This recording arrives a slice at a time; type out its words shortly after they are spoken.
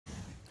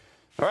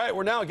All right,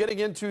 we're now getting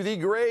into the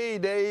gray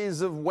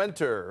days of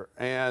winter,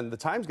 and the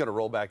time's going to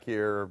roll back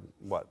here,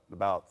 what,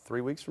 about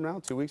 3 weeks from now,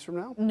 2 weeks from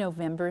now?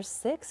 November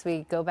 6th,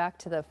 we go back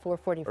to the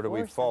 4:44. Or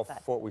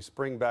do we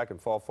spring back and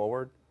fall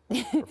forward?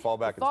 Or fall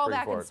back and fall spring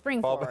back forward? and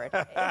spring forward.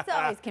 It's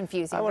always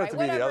confusing, I want it right? to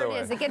be the Whatever other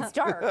it is, way. it gets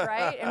dark,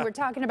 right? And we're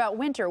talking about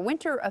winter.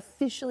 Winter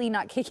officially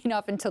not kicking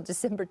off until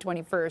December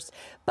 21st,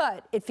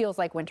 but it feels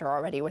like winter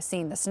already. We're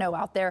seeing the snow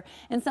out there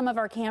in some of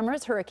our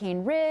cameras,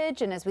 Hurricane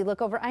Ridge, and as we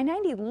look over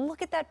I-90,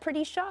 look at that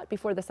pretty shot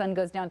before the sun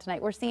goes down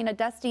tonight. We're seeing a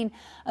dusting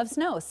of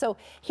snow. So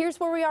here's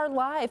where we are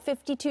live,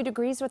 52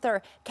 degrees with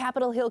our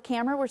Capitol Hill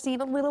camera. We're seeing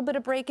a little bit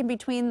of break in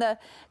between the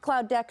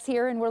cloud decks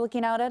here, and we're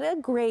looking out at a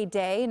gray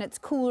day, and it's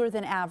cooler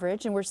than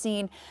average, and we're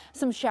seeing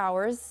some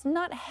showers,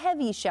 not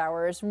heavy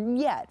showers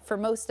yet for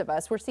most of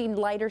us. We're seeing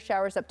lighter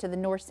showers up to the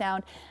North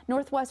Sound,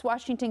 Northwest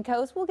Washington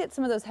coast. We'll get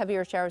some of those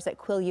heavier showers at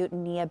Quileute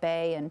and Neah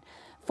Bay and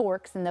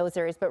Forks in those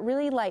areas, but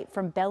really light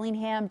from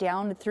Bellingham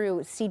down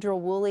through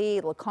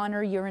Cedar-Woolley, La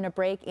Conner, you're in a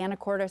break,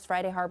 Anacortes,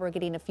 Friday Harbor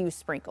getting a few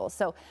sprinkles.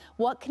 So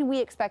what can we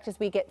expect as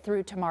we get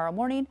through tomorrow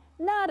morning?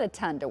 Not a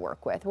ton to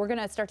work with. We're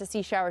going to start to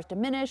see showers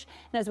diminish,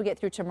 and as we get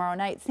through tomorrow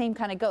night, same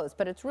kind of goes.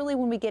 But it's really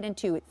when we get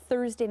into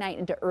Thursday night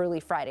into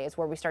early Friday is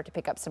where we start to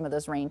pick up some of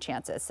those rain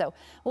chances. So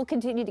we'll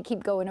continue to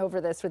keep going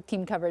over this with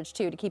team coverage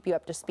too to keep you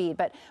up to speed.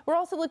 But we're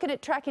also looking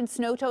at tracking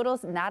snow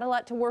totals. Not a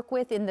lot to work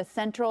with in the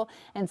central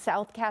and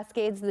south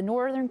Cascades. The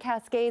northern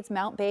Cascades,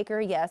 Mount Baker,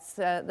 yes,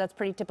 that's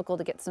pretty typical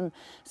to get some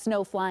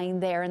snow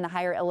flying there in the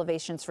higher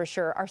elevations for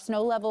sure. Our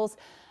snow levels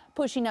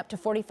pushing up to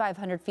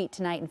 4,500 feet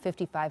tonight and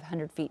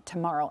 5,500 feet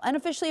tomorrow.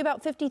 Unofficially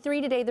about 53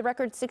 today, the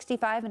record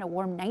 65 in a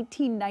warm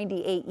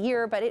 1998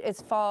 year, but it is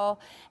fall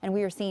and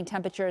we are seeing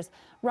temperatures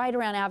right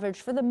around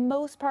average. For the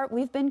most part,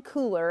 we've been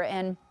cooler,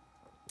 and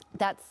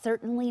that's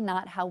certainly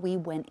not how we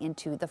went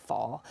into the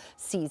fall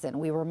season.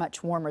 We were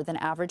much warmer than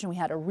average, and we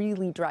had a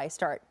really dry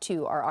start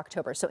to our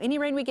October. So any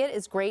rain we get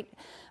is great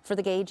for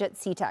the gauge at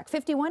SeaTac.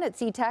 51 at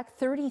SeaTac,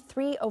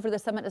 33 over the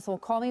summit of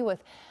Snoqualmie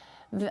with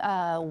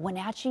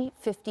Wenatchee,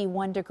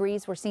 51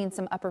 degrees. We're seeing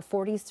some upper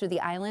 40s through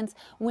the islands.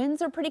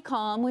 Winds are pretty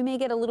calm. We may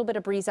get a little bit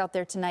of breeze out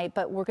there tonight,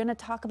 but we're going to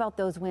talk about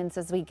those winds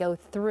as we go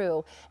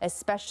through,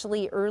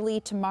 especially early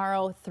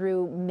tomorrow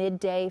through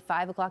midday,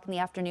 5 o'clock in the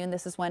afternoon.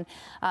 This is when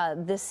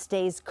this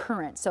stays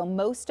current. So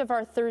most of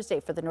our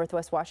Thursday for the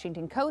Northwest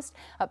Washington coast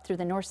up through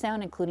the North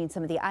Sound, including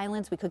some of the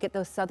islands, we could get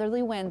those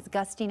southerly winds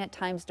gusting at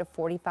times to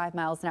 45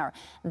 miles an hour.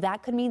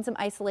 That could mean some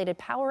isolated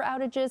power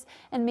outages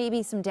and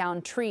maybe some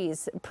downed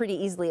trees pretty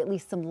easily, at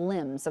least some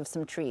limbs of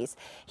some trees.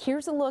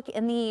 Here's a look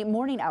in the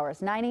morning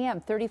hours. 9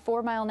 a.m.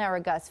 34 mile an hour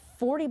gusts,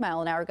 40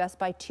 mile an hour gusts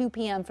by 2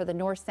 p.m. for the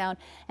North Sound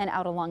and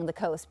out along the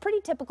coast.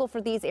 Pretty typical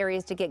for these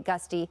areas to get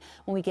gusty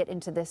when we get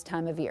into this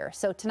time of year.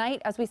 So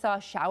tonight, as we saw,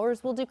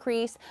 showers will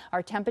decrease.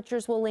 Our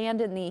temperatures will land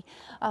in the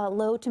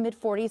low to mid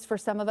 40s for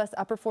some of us,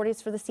 upper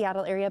 40s for the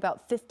Seattle area,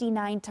 about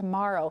 59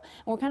 tomorrow.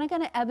 And we're kind of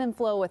going to ebb and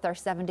flow with our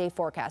 7-day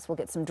forecast. We'll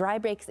get some dry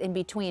breaks in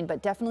between,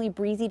 but definitely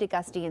breezy to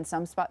gusty in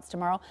some spots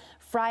tomorrow.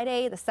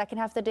 Friday, the second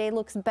half of the day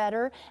looks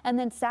better. And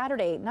then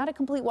Saturday, not a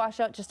complete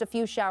washout, just a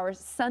few showers.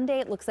 Sunday,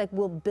 it looks like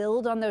we'll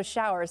build on those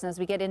showers. And as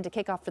we get into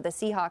kickoff for the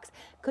Seahawks,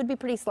 could be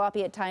pretty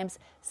sloppy at times.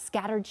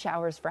 Scattered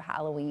showers for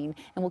Halloween.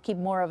 And we'll keep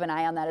more of an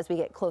eye on that as we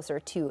get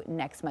closer to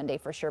next Monday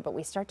for sure. But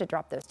we start to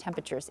drop those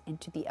temperatures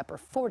into the upper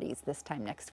 40s this time next week.